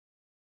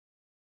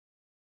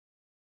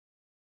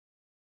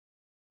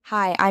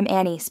Hi, I'm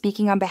Annie,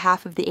 speaking on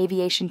behalf of the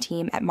aviation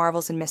team at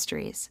Marvels and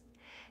Mysteries.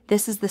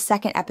 This is the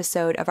second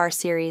episode of our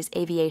series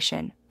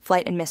Aviation,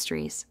 Flight and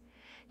Mysteries.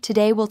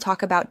 Today we'll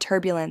talk about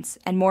turbulence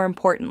and, more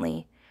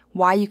importantly,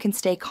 why you can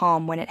stay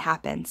calm when it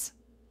happens.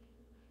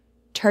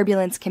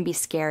 Turbulence can be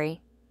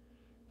scary.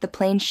 The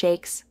plane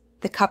shakes,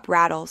 the cup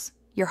rattles,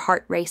 your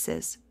heart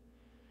races.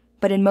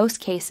 But in most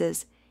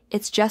cases,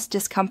 it's just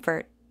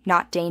discomfort,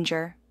 not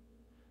danger.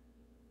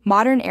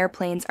 Modern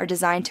airplanes are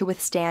designed to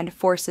withstand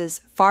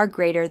forces far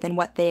greater than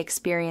what they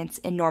experience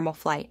in normal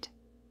flight.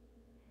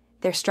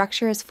 Their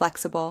structure is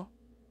flexible,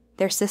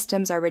 their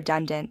systems are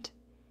redundant,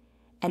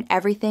 and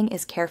everything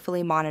is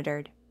carefully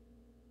monitored.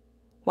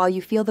 While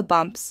you feel the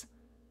bumps,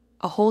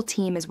 a whole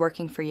team is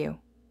working for you.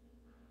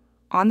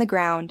 On the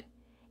ground,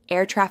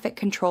 air traffic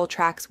control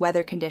tracks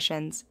weather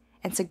conditions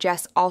and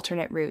suggests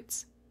alternate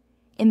routes.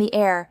 In the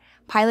air,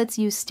 pilots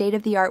use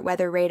state-of-the-art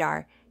weather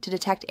radar to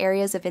detect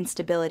areas of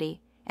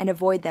instability and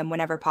avoid them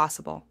whenever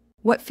possible.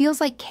 What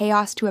feels like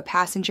chaos to a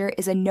passenger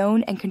is a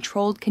known and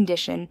controlled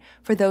condition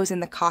for those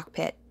in the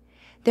cockpit.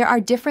 There are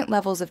different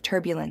levels of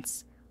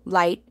turbulence: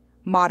 light,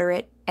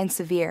 moderate, and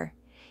severe.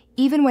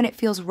 Even when it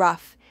feels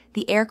rough,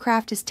 the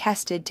aircraft is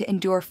tested to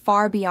endure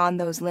far beyond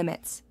those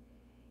limits.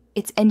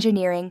 It's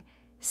engineering,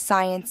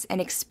 science, and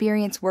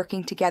experience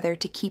working together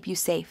to keep you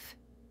safe.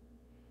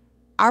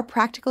 Our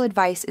practical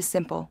advice is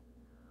simple.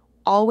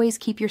 Always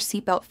keep your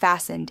seatbelt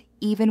fastened,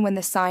 even when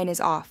the sign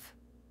is off.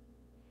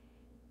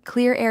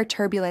 Clear air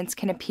turbulence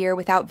can appear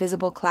without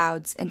visible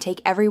clouds and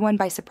take everyone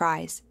by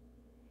surprise.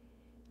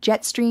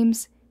 Jet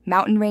streams,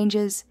 mountain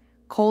ranges,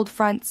 cold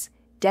fronts,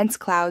 dense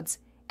clouds,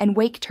 and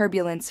wake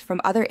turbulence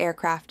from other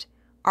aircraft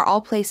are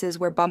all places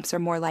where bumps are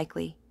more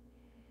likely.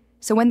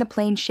 So when the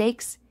plane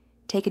shakes,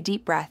 take a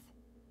deep breath,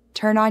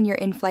 turn on your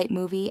in-flight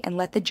movie, and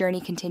let the journey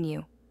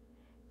continue.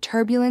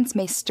 Turbulence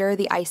may stir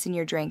the ice in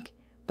your drink,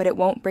 but it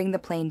won't bring the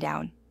plane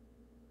down.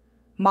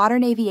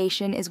 Modern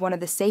aviation is one of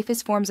the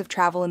safest forms of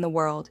travel in the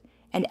world,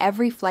 and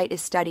every flight is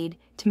studied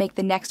to make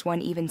the next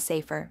one even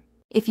safer.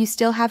 If you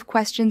still have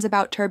questions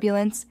about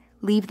turbulence,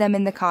 leave them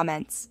in the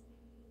comments.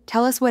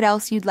 Tell us what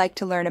else you'd like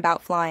to learn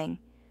about flying.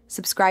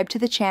 Subscribe to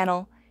the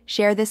channel,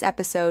 share this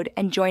episode,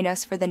 and join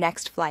us for the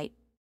next flight.